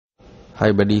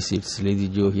Hi buddies, it's Lazy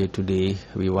Joe here today.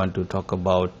 We want to talk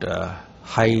about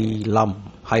Hailam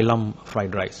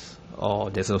fried rice,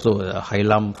 or there's also a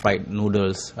Hailam fried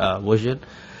noodles version.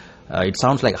 It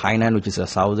sounds like Hainan, which is a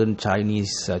southern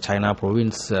Chinese China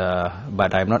province,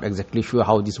 but I'm not exactly sure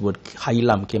how this word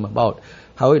Hailam came about.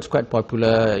 However, it's quite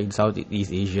popular in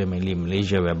Southeast Asia, mainly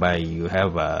Malaysia, whereby you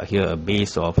have here a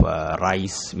base of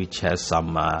rice which has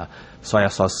some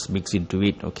soya sauce mixed into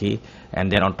it, okay,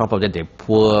 and then on top of that they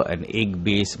pour an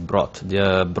egg-based broth.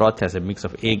 The broth has a mix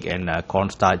of egg and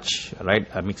cornstarch, right,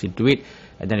 mixed into it,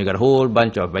 and then you got a whole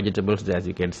bunch of vegetables there, as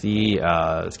you can see.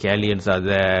 Scallions are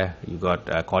there, you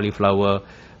got cauliflower,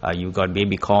 you got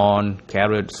baby corn,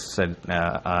 carrots, and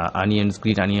onions,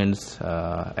 green onions,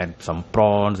 and some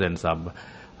prawns and some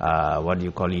what do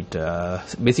you call it,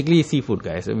 basically seafood,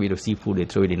 guys. A bit of seafood, they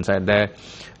throw it inside there.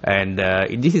 And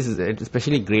this is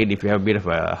especially great if you have a bit of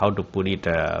how to put it,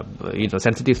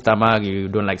 sensitive stomach, you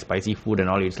don't like spicy food and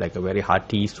all. It's like a very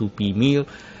hearty, soupy meal.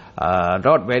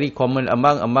 Not very common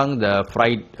among the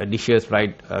fried dishes,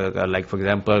 right? Like for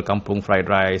example, kampung fried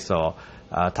rice, or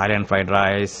Thailand fried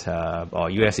rice,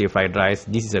 or USA fried rice.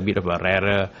 This is a bit of a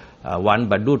rarer one,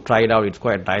 but do try it out. It's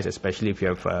quite nice, especially if you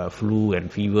have flu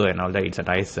and fever and all that. It's a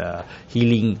nice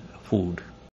healing food.